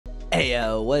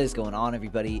Heyo, what is going on,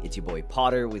 everybody? It's your boy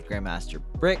Potter with Grandmaster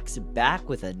Bricks, back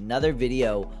with another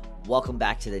video. Welcome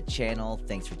back to the channel.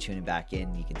 Thanks for tuning back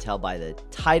in. You can tell by the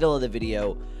title of the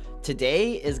video.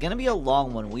 Today is going to be a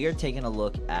long one. We are taking a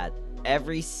look at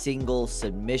every single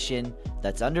submission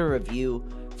that's under review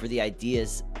for the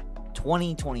Ideas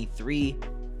 2023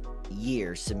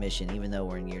 year submission. Even though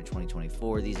we're in year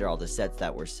 2024, these are all the sets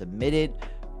that were submitted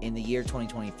in the year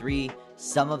 2023.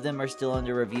 Some of them are still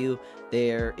under review.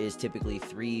 There is typically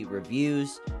 3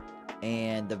 reviews,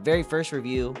 and the very first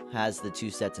review has the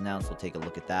 2 sets announced. We'll take a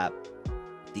look at that.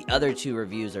 The other 2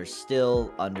 reviews are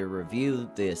still under review.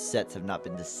 The sets have not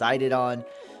been decided on.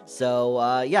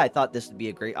 So yeah, I thought this would be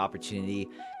a great opportunity.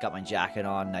 Got my jacket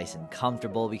on nice and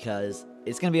comfortable because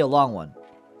it's gonna be a long one.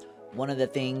 One of the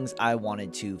things I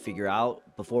wanted to figure out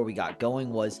before we got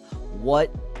going was,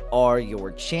 what are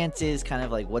your chances, kind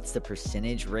of like what's the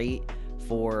percentage rate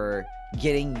for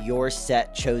getting your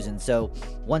set chosen? So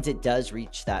once it does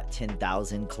reach that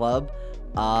 10,000 club,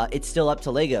 it's still up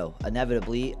to Lego,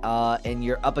 inevitably, and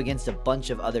you're up against a bunch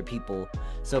of other people.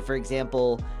 So for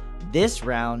example, this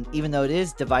round, even though it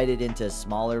is divided into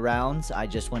smaller rounds, I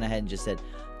just went ahead and just said,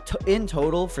 in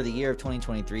total for the year of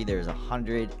 2023, there's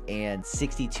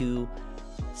 162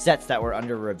 sets that were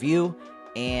under review,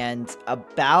 and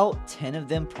about 10 of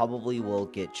them probably will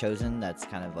get chosen. That's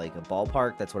kind of like a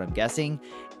ballpark. That's what I'm guessing.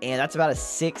 And that's about a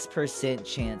 6%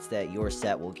 chance that your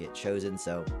set will get chosen.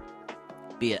 So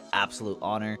be an absolute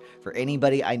honor for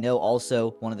anybody. I know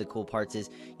also one of the cool parts is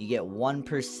you get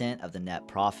 1% of the net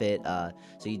profit. So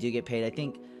you do get paid, I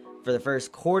think, for the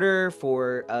first quarter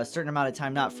for a certain amount of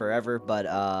time, not forever, but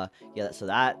yeah, so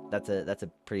that's a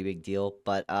pretty big deal.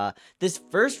 But this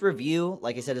first review,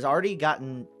 like I said, has already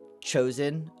gotten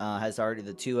chosen.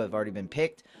 The 2 have already been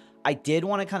picked. I did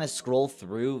want to kind of scroll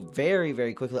through very,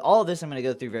 very quickly. All of this I'm going to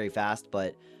go through very fast,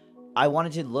 but I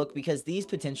wanted to look because these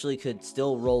potentially could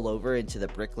still roll over into the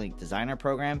Bricklink designer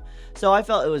program. So I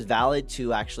felt it was valid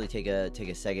to actually take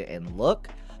a second and look.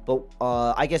 But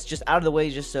I guess just out of the way,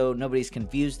 just so nobody's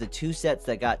confused, the 2 sets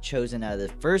that got chosen out of the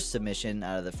first submission,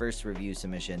 out of the first review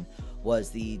submission, was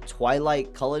the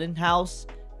Twilight Culloden House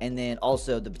and then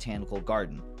also the Botanical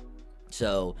Garden.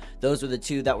 So those were the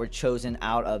 2 that were chosen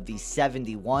out of the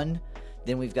 71.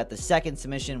 Then we've got the second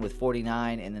submission with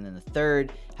 49, and then the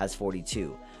third has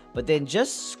 42. But then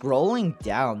just scrolling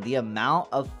down, the amount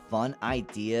of fun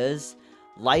ideas,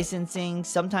 licensing,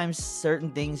 sometimes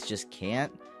certain things just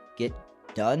can't get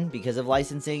done because of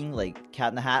licensing, like Cat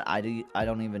in the Hat. I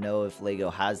don't even know if Lego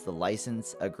has the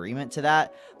license agreement to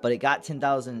that, but it got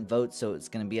 10,000 votes, so it's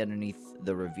going to be underneath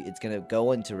the review. It's going to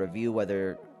go into review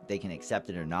whether they can accept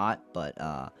it or not.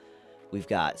 But we've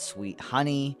got Sweet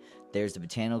Honey. There's the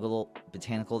botanical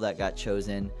that got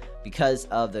chosen because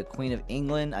of the Queen of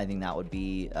England. I think that would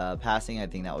be passing. I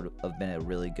think that would have been a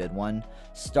really good one.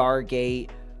 Stargate.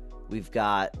 We've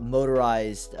got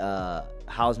motorized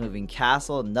house moving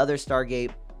castle, another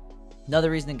Stargate. Another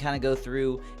reason to kind of go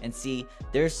through and see,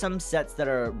 there's some sets that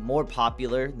are more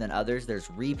popular than others.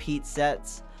 There's repeat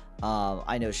sets.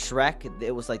 I know Shrek,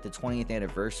 it was like the 20th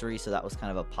anniversary, so that was kind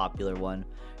of a popular one.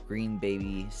 Green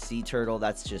Baby Sea Turtle,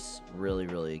 that's just really,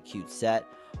 really a cute set.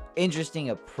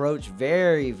 Interesting approach,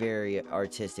 very, very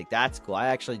artistic. That's cool. I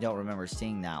actually don't remember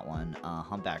seeing that one.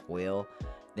 Humpback Whale.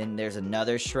 Then there's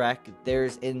another Shrek.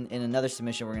 There's in another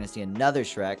submission, we're going to see another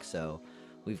Shrek. So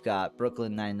we've got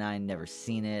Brooklyn Nine-Nine, never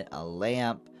seen it. A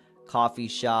Lamp, Coffee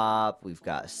Shop. We've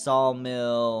got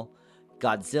Sawmill,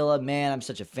 Godzilla. Man, I'm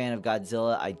such a fan of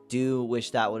Godzilla. I do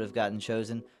wish that would have gotten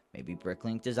chosen. Maybe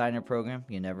Bricklink designer program.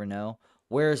 You never know.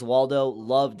 Where's Waldo?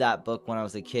 Loved that book when I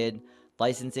was a kid.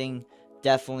 Licensing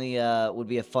definitely would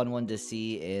be a fun one to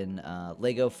see in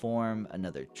Lego form.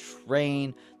 Another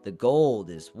train. The gold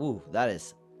is, woo, that'd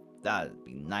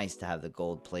be nice to have the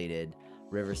gold plated.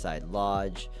 Riverside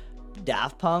Lodge.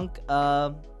 Daft Punk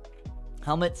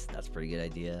helmets. That's a pretty good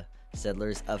idea.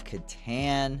 Settlers of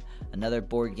Catan. Another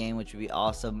board game, which would be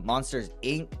awesome. Monsters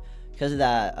Inc. Because of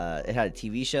that, it had a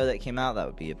TV show that came out. That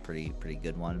would be a pretty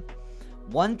good one.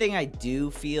 One thing I do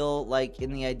feel like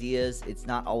in the ideas, it's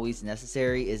not always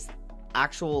necessary, is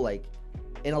actual like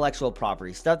intellectual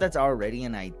property stuff that's already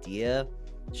an idea.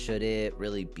 Should it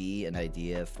really be an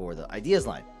idea for the ideas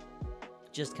line?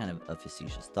 Just kind of a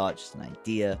facetious thought, just an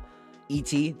idea.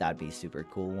 E.T., that'd be a super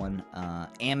cool one.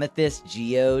 Amethyst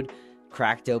Geode,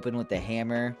 cracked open with the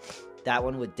hammer. That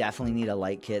one would definitely need a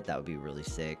light kit. That would be really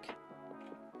sick.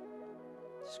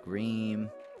 Scream.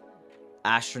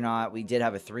 Astronaut, we did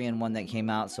have a 3-in-1 that came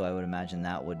out, so I would imagine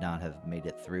that would not have made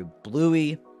it through.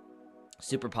 Bluey,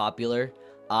 super popular.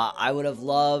 I would have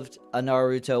loved a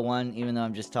Naruto one, even though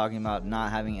I'm just talking about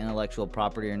not having intellectual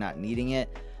property or not needing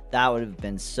it. That would have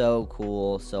been so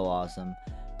cool, so awesome.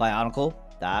 Bionicle,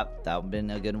 that would have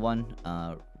been a good one.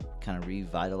 Kind of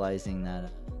revitalizing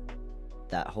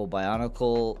that whole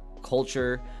Bionicle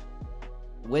culture.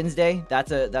 Wednesday,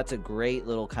 that's a great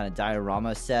little kind of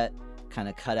diorama set, kind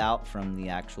of cut out from the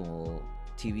actual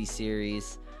TV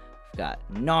series. We've got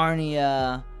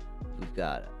Narnia, we've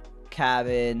got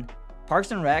Cabin,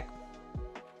 Parks and Rec.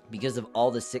 Because of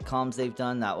all the sitcoms they've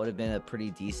done, that would have been a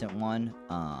pretty decent one.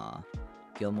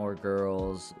 Gilmore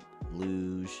Girls,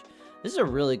 Luge. This is a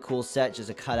really cool set, just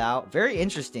a cutout. Very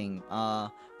interesting.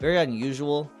 Very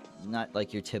unusual. Not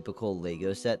like your typical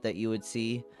Lego set that you would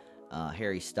see.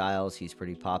 Harry Styles, he's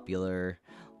pretty popular.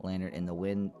 Lantern in the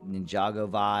Wind, Ninjago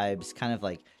vibes. Kind of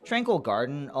like Tranquil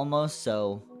Garden almost.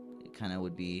 So it kind of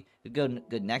would be good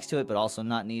next to it, but also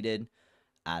not needed.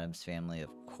 Addams Family, of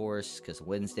course, because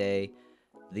Wednesday.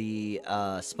 The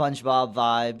SpongeBob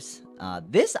vibes.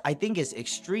 This, I think, is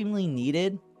extremely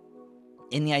needed.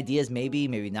 In the ideas, maybe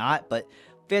not, but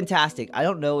fantastic. I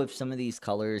don't know if some of these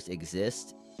colors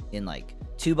exist in like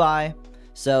 2x,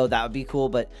 so that would be cool.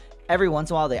 But every once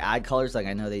in a while, they add colors. Like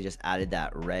I know they just added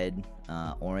that red,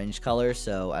 orange color,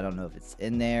 so I don't know if it's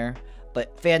in there.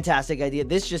 But fantastic idea.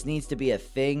 This just needs to be a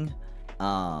thing.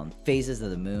 Phases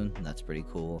of the Moon. That's pretty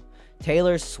cool.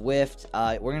 Taylor Swift,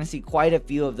 we're going to see quite a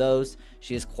few of those.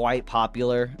 She is quite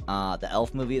popular. The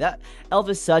Elf movie, that Elf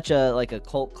is such a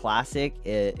cult classic.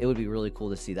 It would be really cool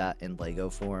to see that in Lego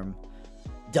form.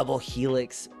 Double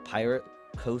Helix Pirate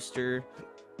Coaster,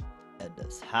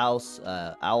 Edda's House,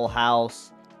 Owl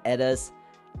House, Edda's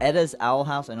Owl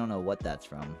House. I don't know what that's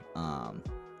from.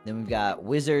 Then we've got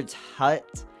Wizard's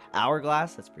Hut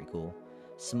Hourglass. That's pretty cool.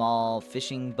 Small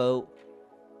Fishing Boat.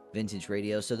 Vintage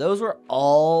Radio. So those were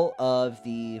all of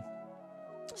the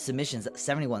submissions.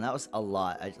 71. That was a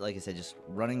lot. Like I said, just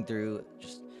running through,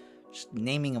 just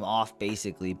naming them off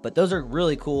basically. But those are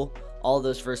really cool. All of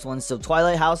those first ones. So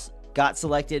Twilight House got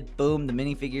selected. Boom. The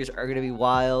minifigures are going to be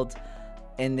wild.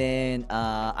 And then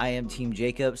I am Team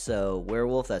Jacob. So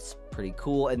Werewolf. That's pretty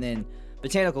cool. And then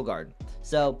Botanical Garden.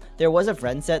 So there was a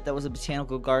friend set that was a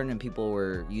Botanical Garden, and people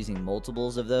were using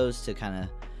multiples of those to kind of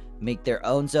make their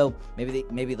own. So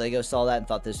maybe Lego saw that and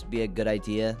thought this would be a good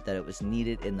idea, that it was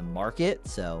needed in the market.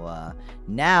 So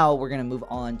now we're going to move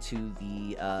on to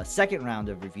the second round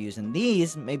of reviews, and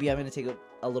these maybe I'm going to take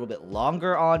a little bit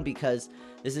longer on, because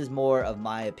this is more of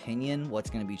my opinion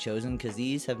what's going to be chosen, because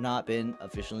these have not been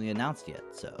officially announced yet.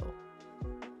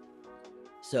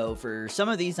 So for some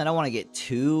of these, I don't want to get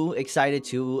too excited,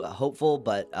 too hopeful,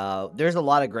 but there's a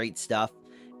lot of great stuff.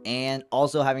 And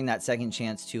also having that second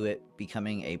chance to it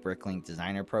becoming a Bricklink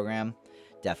designer program,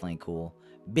 definitely cool.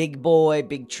 Big Boy,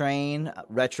 Big Train,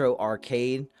 Retro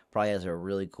Arcade, probably has a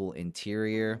really cool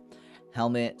interior.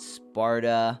 Helmet,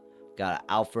 Sparta, got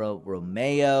Alfa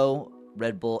Romeo,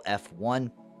 Red Bull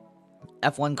F1.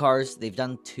 F1 cars, they've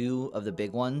done 2 of the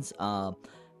big ones.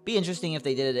 Be interesting if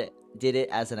they did it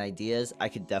as an ideas. I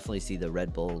could definitely see the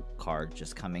Red Bull car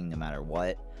just coming no matter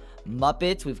what.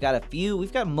 Muppets, we've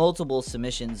got multiple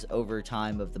submissions over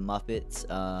time of the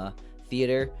Muppets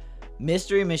theater.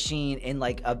 Mystery Machine in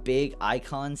like a big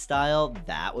icon style,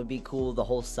 that would be cool. The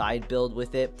whole side build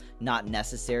with it, not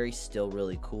necessary, still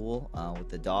really cool with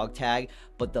the dog tag,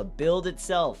 but the build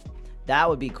itself, that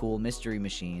would be cool. Mystery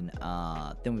Machine.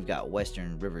 Then we've got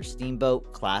Western River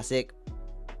Steamboat Classic,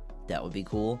 that would be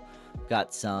cool. We've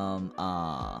got some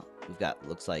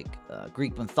looks like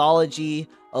Greek mythology,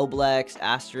 Obelix,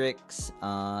 Asterix.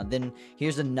 Then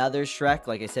here's another Shrek.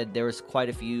 Like I said, there was quite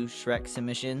a few Shrek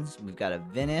submissions. We've got a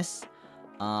Venice.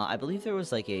 I believe there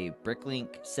was like a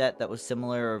Bricklink set that was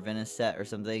similar, or a Venice set or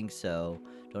something. So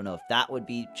don't know if that would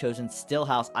be chosen.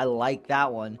 Stillhouse, I like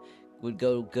that one. Would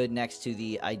go good next to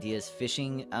the Ideas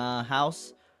Fishing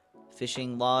House,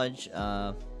 Fishing Lodge.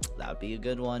 That would be a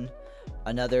good one.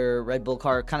 Another Red Bull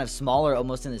car, kind of smaller,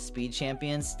 almost in the Speed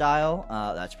Champions style.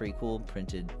 That's pretty cool.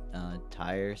 Printed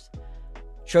tires.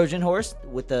 Trojan Horse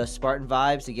with the Spartan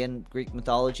vibes. Again, Greek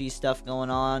mythology stuff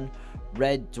going on.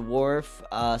 Red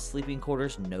Dwarf, Sleeping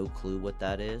Quarters. No clue what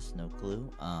that is. No clue.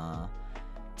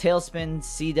 Tailspin,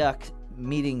 Sea Duck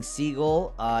meeting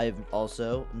Seagull. I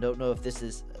also don't know if this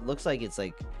is... It looks like it's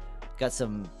like got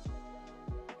some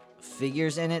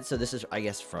figures in it. So this is, I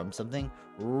guess, from something.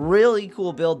 Really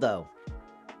cool build, though.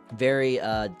 Very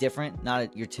different,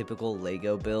 not your typical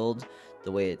Lego build,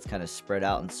 the way it's kind of spread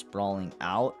out and sprawling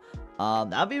out.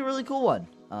 That'd be a really cool one.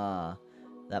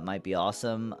 That might be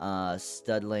awesome.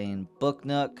 Stud Lane Book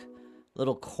Nook,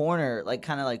 little corner, like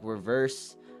kind of like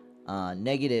reverse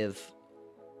negative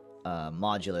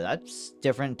modular. That's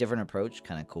different approach,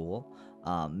 kind of cool.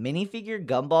 Minifigure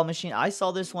Gumball Machine. I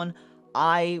saw this one.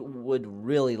 I would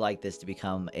really like this to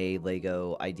become a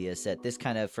Lego idea set. This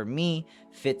kind of, for me,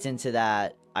 fits into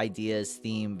that ideas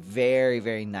theme very,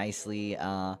 very nicely.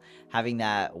 Having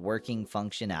that working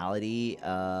functionality,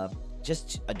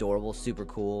 just adorable, super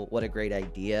cool. What a great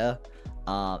idea.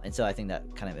 And so I think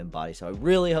that kind of embodies. So I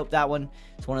really hope that one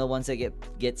is one of the ones that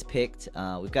gets picked.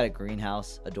 We've got a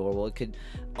greenhouse, adorable. It could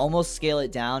almost scale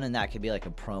it down, and that could be like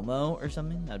a promo or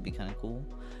something. That'd be kind of cool.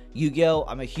 Yu-Gi-Oh!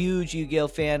 I'm a huge Yu-Gi-Oh!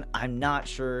 Fan. I'm not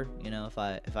sure, if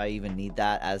I even need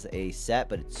that as a set,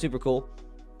 but it's super cool.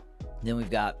 Then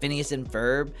we've got Phineas and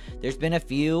Ferb. There's been a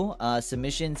few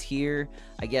submissions here.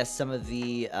 I guess some of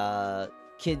the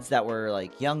kids that were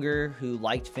like younger who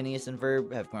liked Phineas and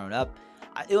Ferb have grown up.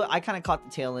 I kind of caught the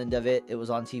tail end of it. It was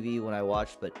on TV when I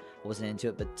watched, but I wasn't into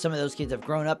it. But some of those kids have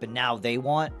grown up, and now they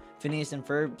want Phineas and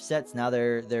Ferb sets. Now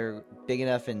they're big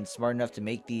enough and smart enough to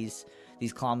make these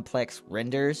complex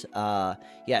renders. Yeah,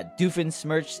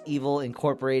 Doofenshmirtz Evil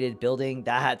Incorporated building.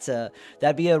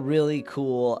 That'd be a really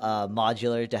cool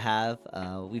modular to have.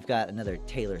 We've got another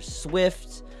Taylor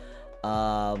Swift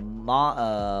monograph,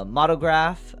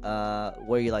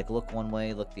 where you like look one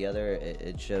way, look the other.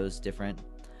 It shows different.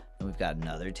 And we've got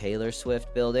another Taylor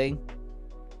Swift building.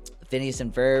 Phineas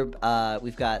and Ferb.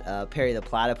 We've got Perry the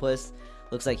Platypus.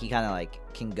 Looks like he kind of like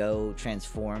can go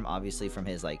transform, obviously, from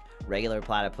his like regular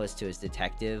platypus to his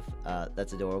detective.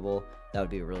 That's adorable. That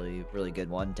would be a really, really good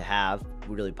one to have.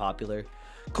 Really popular.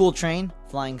 Cool Train,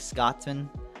 Flying Scotsman.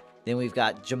 Then we've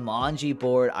got Jumanji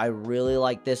board. I really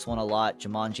like this one a lot.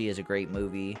 Jumanji is a great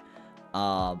movie.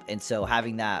 And so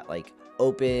having that like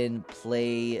open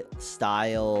play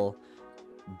style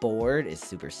board is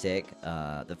super sick.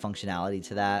 The functionality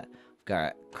to that. We've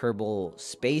got Kerbal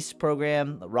Space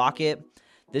Program Rocket.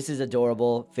 This is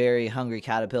adorable. Very hungry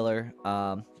caterpillar.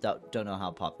 Don't know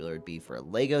how popular it'd be for a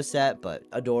Lego set, but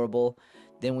adorable.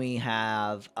 Then we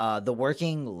have the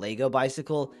working Lego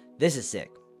bicycle. This is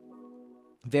sick.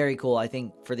 Very cool. I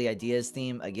think for the ideas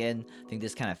theme, again, I think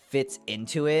this kind of fits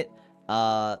into it.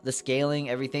 The scaling,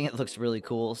 everything, it looks really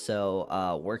cool.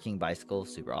 So working bicycle,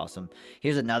 super awesome.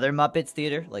 Here's another Muppets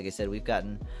Theater. Like I said,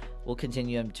 we'll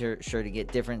continue, I'm sure, to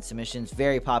get different submissions.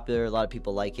 Very popular. A lot of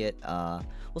people like it.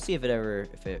 We'll see if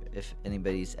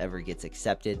anybody's ever gets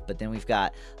accepted. But then we've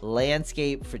got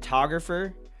landscape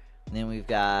photographer. And then we've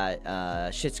got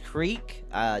Schitt's Creek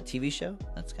TV show.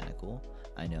 That's kind of cool.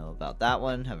 I know about that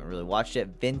one. Haven't really watched it.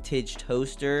 Vintage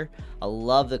toaster. I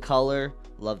love the color.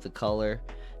 Love the color.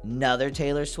 Another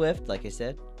Taylor Swift. Like I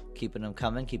said, keeping them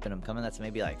coming. That's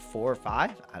maybe like 4 or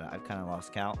 5. I've kind of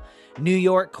lost count. New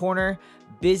York corner.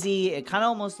 Busy. It kind of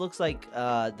almost looks like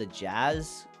the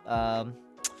jazz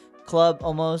club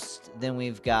almost. Then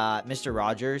we've got Mr.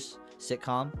 Rogers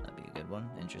sitcom. That'd be a good one.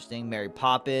 Interesting. Mary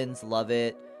Poppins. Love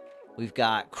it. We've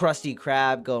got Krusty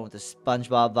Krab going with the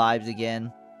SpongeBob vibes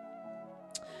again.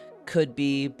 Could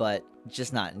be, but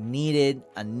just not needed.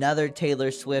 Another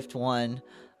Taylor Swift one.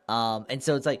 And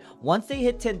so it's like once they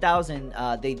hit 10,000,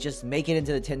 they just make it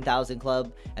into the 10,000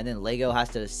 club, and then Lego has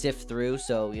to sift through.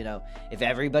 So, if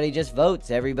everybody just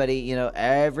votes, everybody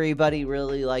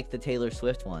really liked the Taylor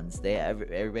Swift ones.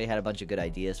 Everybody had a bunch of good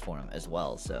ideas for them as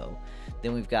well. So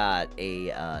then we've got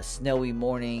a snowy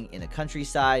morning in the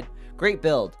countryside. Great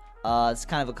build. It's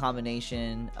kind of a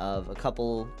combination of a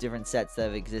couple different sets that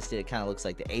have existed. It kind of looks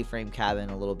like the A-frame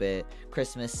cabin a little bit.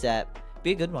 Christmas set.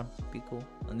 Be a good one. Be cool.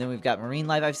 And then we've got Marine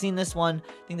Life. I've seen this one.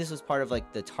 I think this was part of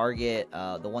like the Target,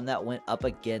 the one that went up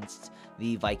against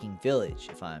the Viking Village,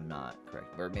 if I'm not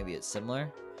correct. Or maybe it's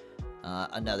similar.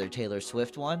 Another Taylor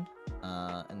Swift one.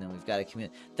 And then we've got a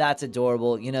community. That's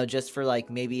adorable. Just for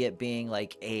like maybe it being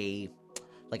like a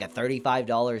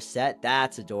 $35 set.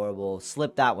 That's adorable.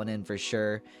 Slip that one in for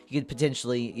sure. You could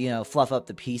potentially, fluff up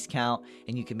the piece count,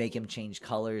 and you can make him change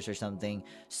colors or something.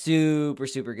 Super,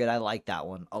 super good. I like that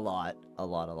one a lot.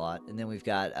 And then we've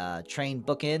got train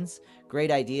bookends.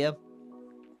 Great idea.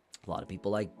 A lot of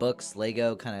people like books.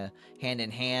 Lego kind of hand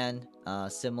in hand.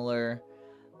 Similar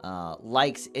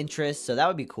likes, interests. So that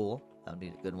would be cool. That would be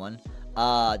a good one.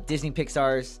 Disney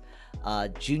Pixar's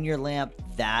Junior Lamp,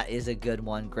 that is a good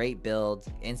one. Great build.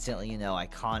 Instantly,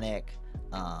 iconic.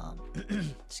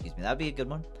 Excuse me, that'd be a good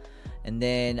one. And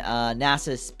then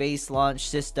NASA's Space Launch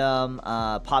System,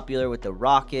 popular with the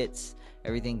rockets,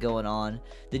 everything going on.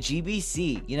 The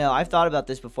GBC, I've thought about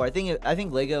this before. I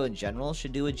think Lego in general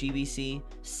should do a GBC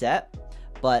set.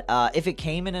 But if it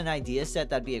came in an idea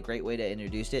set, that'd be a great way to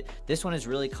introduce it. This one is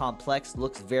really complex,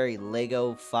 looks very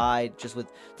Lego-fied, just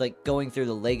with like going through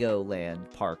the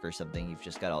Legoland park or something. You've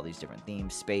just got all these different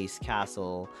themes: space,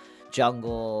 castle,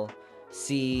 jungle,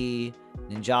 C,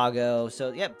 Ninjago.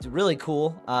 So yeah, it's really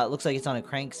cool. It looks like it's on a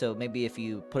crank, so maybe if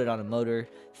you put it on a motor,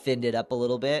 thinned it up a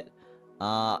little bit.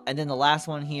 And then the last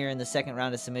one here in the second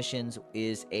round of submissions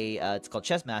is it's called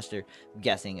Chess Master. I'm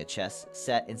guessing a chess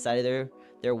set inside of there.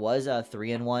 There was a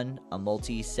 3-in-1, a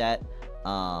multi set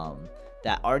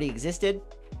that already existed.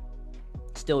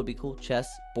 Still would be cool. Chess,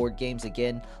 board games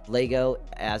again. Lego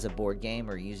as a board game,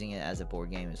 or using it as a board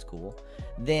game, is cool.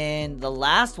 Then the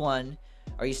last one,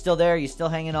 are you still there? Are you still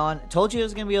hanging on? I told you it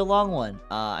was going to be a long one.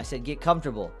 I said get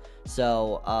comfortable.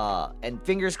 So, and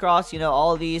fingers crossed, you know,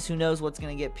 all of these, who knows what's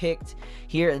going to get picked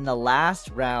here in the last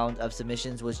round of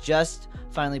submissions was just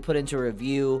finally put into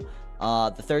review.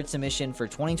 The third submission for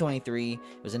 2023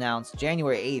 was announced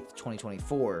January 8th,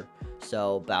 2024.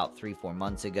 So about 3-4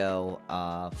 months ago,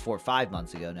 4 or 5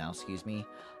 months ago now, excuse me.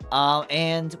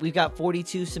 And we've got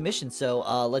 42 submissions. So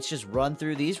let's just run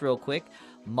through these real quick.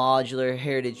 Modular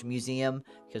Heritage Museum,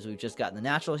 because we've just gotten the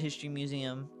Natural History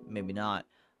Museum. Maybe not.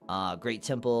 Great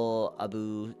Temple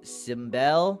Abu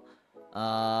Simbel.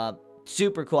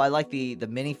 Super cool. I like the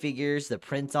minifigures, the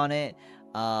prints on it.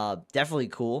 Definitely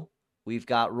cool. We've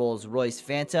got Rolls-Royce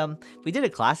Phantom. If we did a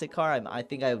classic car, I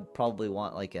think I would probably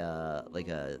want like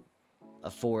a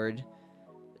Ford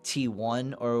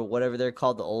T1 or whatever they're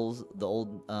called, the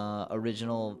old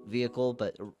original vehicle,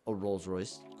 but a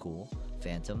Rolls-Royce, cool.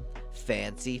 Phantom,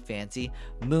 fancy.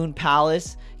 Moon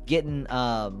Palace, getting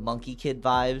Monkey Kid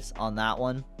vibes on that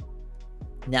one.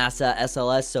 NASA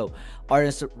SLS, so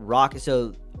Artemis rocket.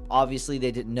 So obviously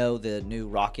they didn't know the new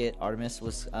rocket Artemis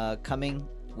was coming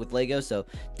with Lego, so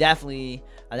definitely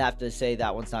I'd have to say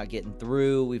that one's not getting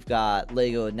through. We've got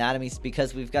Lego Anatomy,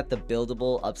 because we've got the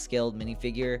buildable upscaled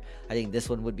minifigure. I think this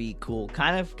one would be cool,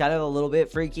 kind of a little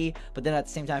bit freaky, but then at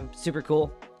the same time super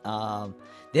cool.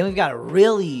 Then we've got a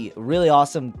really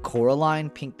awesome Coraline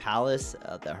Pink Palace,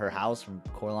 her house from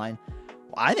Coraline.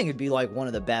 I think it'd be like one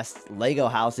of the best Lego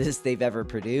houses they've ever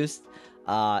produced,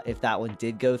 if that one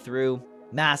did go through.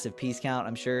 Massive piece count,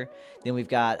 I'm sure. Then we've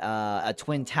got a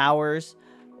Twin Towers.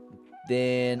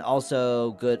 Then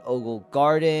also Good Ogle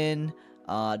Garden.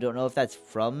 Don't know if that's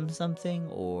from something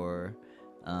or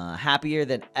Happier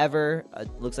Than Ever.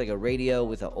 Looks like a radio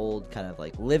with an old kind of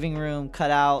like living room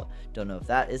cut out. Don't know if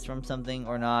that is from something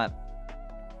or not.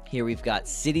 Here we've got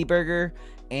City Burger,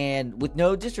 and with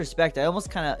no disrespect, I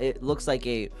almost kind of, it looks like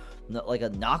a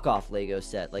knockoff Lego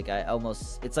set. Like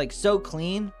it's like so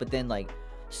clean, but then like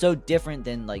so different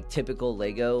than like typical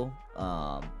Lego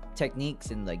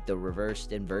techniques and like the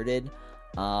reversed inverted.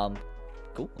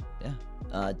 Cool.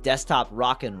 Yeah. Desktop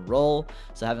rock and roll,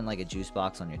 so having like a juice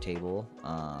box on your table.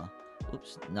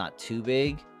 Oops, not too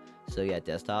big, so yeah,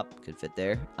 desktop could fit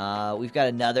there. We've got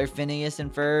another Phineas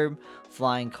and Ferb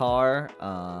flying car,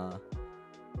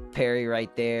 Perry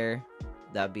right there.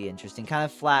 That'd be interesting, kind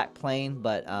of flat plain,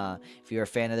 but if you're a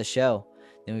fan of the show.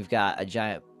 Then we've got a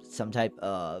giant, some type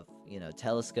of, you know,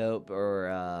 telescope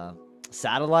or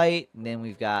satellite. And then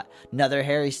we've got another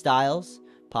Harry Styles,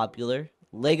 popular.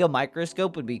 Lego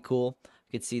Microscope would be cool.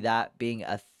 You could see that being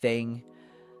a thing.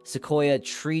 Sequoia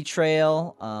Tree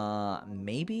Trail,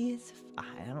 maybe it's,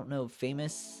 I don't know,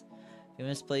 famous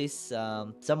place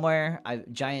somewhere.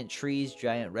 Giant trees,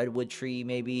 giant redwood tree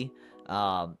maybe.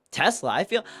 Tesla,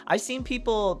 I've seen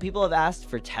people have asked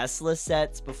for Tesla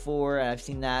sets before, and I've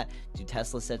seen that. Do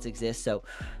Tesla sets exist? So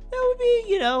that would be,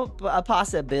 you know, a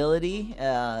possibility.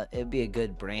 It'd be a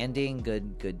good branding,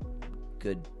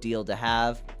 good deal to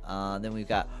have. Then we've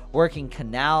got Working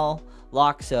Canal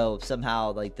Lock, so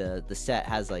somehow like the set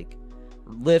has like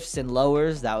lifts and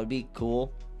lowers. That would be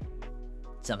cool.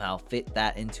 Somehow fit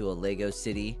that into a Lego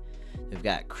city. We've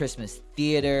got Christmas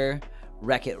Theater,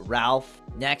 Wreck-It Ralph.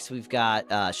 Next we've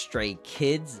got Stray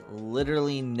Kids.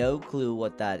 Literally no clue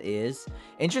what that is.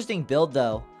 Interesting build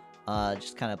though.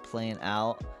 Just kind of playing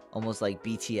out almost like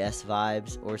BTS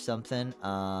vibes or something.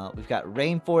 We've got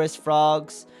Rainforest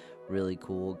Frogs. Really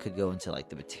cool. Could go into like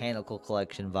the botanical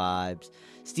collection vibes.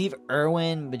 Steve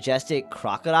Irwin Majestic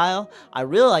Crocodile. I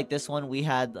really like this one. We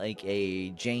had like a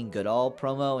Jane Goodall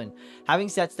promo, and having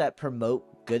sets that promote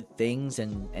good things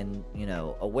and you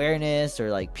know, awareness or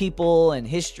like people and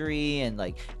history and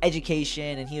like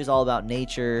education, and he was all about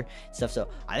nature stuff. So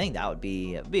I think that would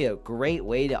be a great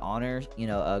way to honor, you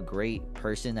know, a great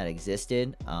person that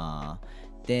existed.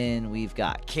 Then we've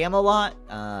got Camelot,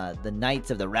 the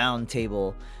Knights of the Round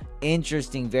Table.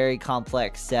 Interesting, very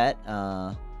complex set.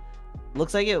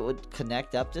 Looks like it would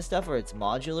connect up to stuff, or it's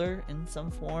modular in some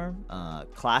form.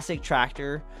 Classic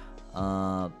Tractor.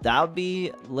 That would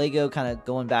be Lego kind of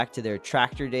going back to their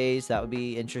tractor days. That would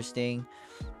be interesting.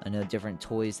 I know different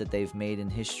toys that they've made in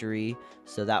history,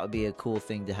 so that would be a cool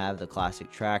thing to have, the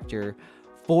Classic Tractor.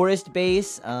 Forest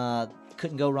base,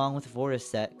 couldn't go wrong with the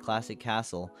Forest set. Classic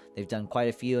castle. They've done quite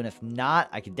a few, and if not,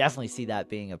 I could definitely see that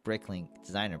being a Bricklink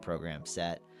designer program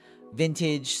set.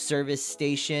 Vintage service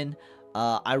station.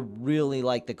 I really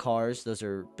like the cars. Those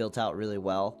are built out really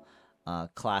well.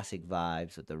 Classic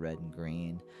vibes with the red and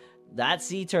green. That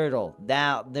sea turtle.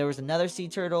 Now, there was another sea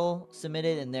turtle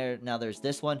submitted, and now there's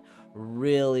this one.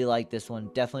 Really like this one.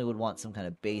 Definitely would want some kind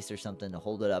of base or something to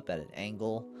hold it up at an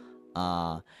angle.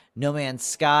 No Man's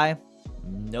Sky.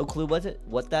 No clue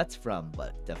what that's from,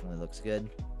 but definitely looks good.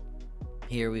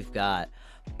 Here we've got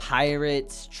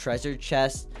Pirates Treasure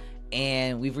Chest,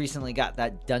 and we've recently got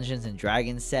that Dungeons and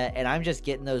Dragons set, and I'm just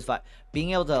getting those vibes.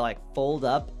 Being able to like fold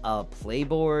up a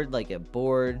playboard, like a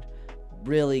board,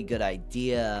 really good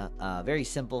idea. Very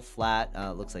simple, flat.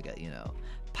 Looks like a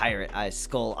pirate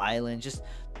Skull Island. Just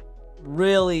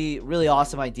really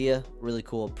awesome idea. Really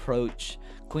cool approach.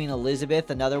 Queen Elizabeth,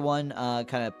 another one,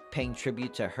 kind of paying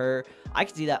tribute to her. I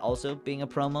could see that also being a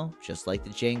promo, just like the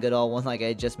Jane Goodall one, like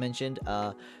I just mentioned.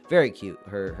 Very cute,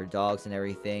 her dogs and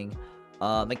everything.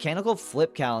 Mechanical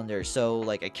flip calendar, so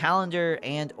like a calendar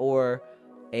and or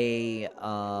a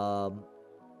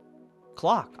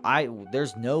clock.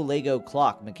 There's no Lego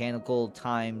clock, mechanical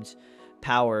timed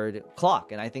powered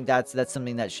clock, and I think that's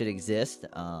something that should exist.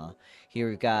 Here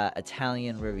we've got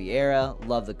Italian Riviera.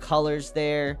 Love the colors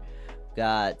there.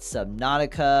 Got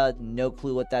Subnautica, no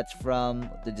clue what that's from.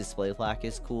 The display plaque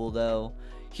is cool though.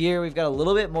 Here we've got a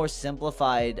little bit more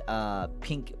simplified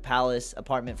Pink Palace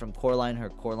apartment from Coraline, her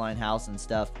Coraline house and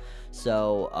stuff.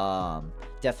 So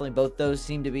definitely both those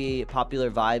seem to be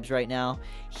popular vibes right now.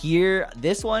 Here,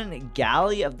 this one,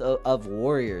 Galley of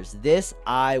Warriors. This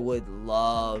I would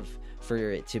love for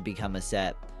it to become a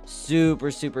set.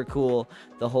 Super cool.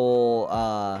 The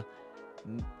whole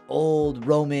old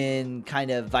Roman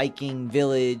kind of Viking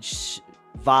village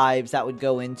vibes that would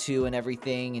go into and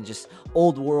everything, and just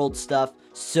old world stuff.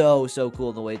 So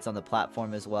cool the way it's on the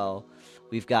platform as well.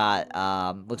 We've got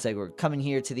looks like we're coming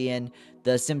here to the end.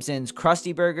 The Simpsons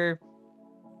Krusty Burger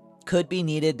could be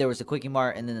needed. There was a Quickie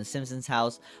Mart and then the Simpsons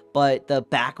house, but the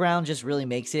background just really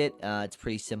makes it. It's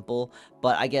pretty simple,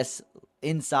 but I guess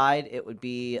inside it would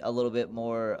be a little bit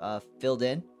more filled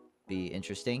in. Be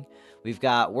interesting. We've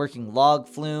got Working Log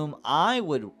Flume. I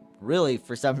would really,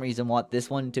 for some reason, want this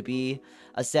one to be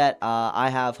a set. I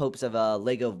have hopes of a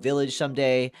Lego Village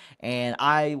someday, and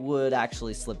I would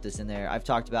actually slip this in there. I've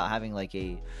talked about having like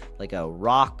a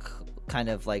rock, kind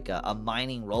of like a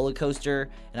mining roller coaster,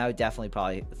 and I would definitely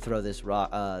probably throw this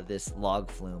log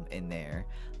flume in there.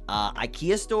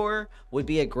 IKEA store would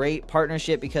be a great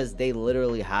partnership because they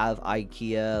literally have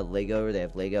IKEA Lego. They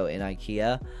have Lego in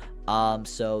IKEA.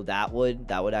 So that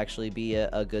would actually be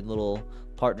a good little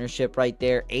partnership right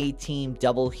there. A-Team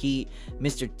Double Heat,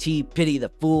 Mr. T, Pity the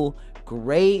Fool.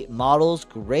 Great models,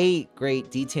 great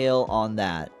detail on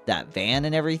that van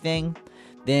and everything.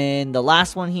 Then the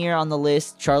last one here on the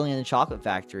list, Charlie and the Chocolate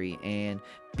Factory, and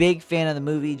big fan of the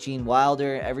movie, Gene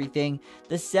Wilder, everything.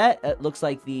 The set, it looks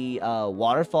like the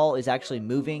waterfall is actually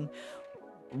moving.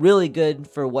 Really good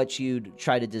for what you'd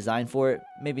try to design for it.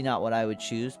 Maybe not what I would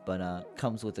choose, but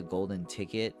comes with a golden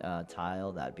ticket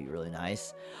tile. That'd be really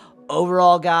nice.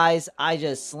 Overall, guys, I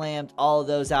just slammed all of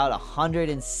those out.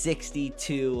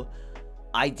 162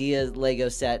 ideas, Lego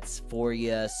sets for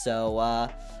you. So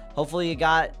hopefully you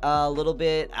got a little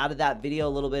bit out of that video, a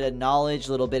little bit of knowledge,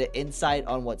 a little bit of insight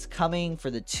on what's coming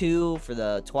for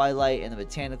the Twilight and the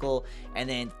Botanical, and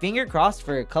then finger crossed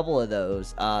for a couple of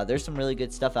those. There's some really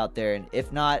good stuff out there, and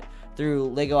if not through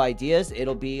Lego Ideas,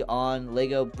 it'll be on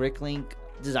Lego Bricklink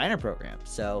Designer Program,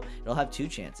 so it'll have 2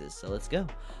 chances. So let's go.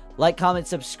 Like, comment,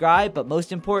 subscribe, but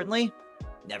most importantly,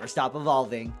 never stop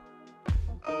evolving.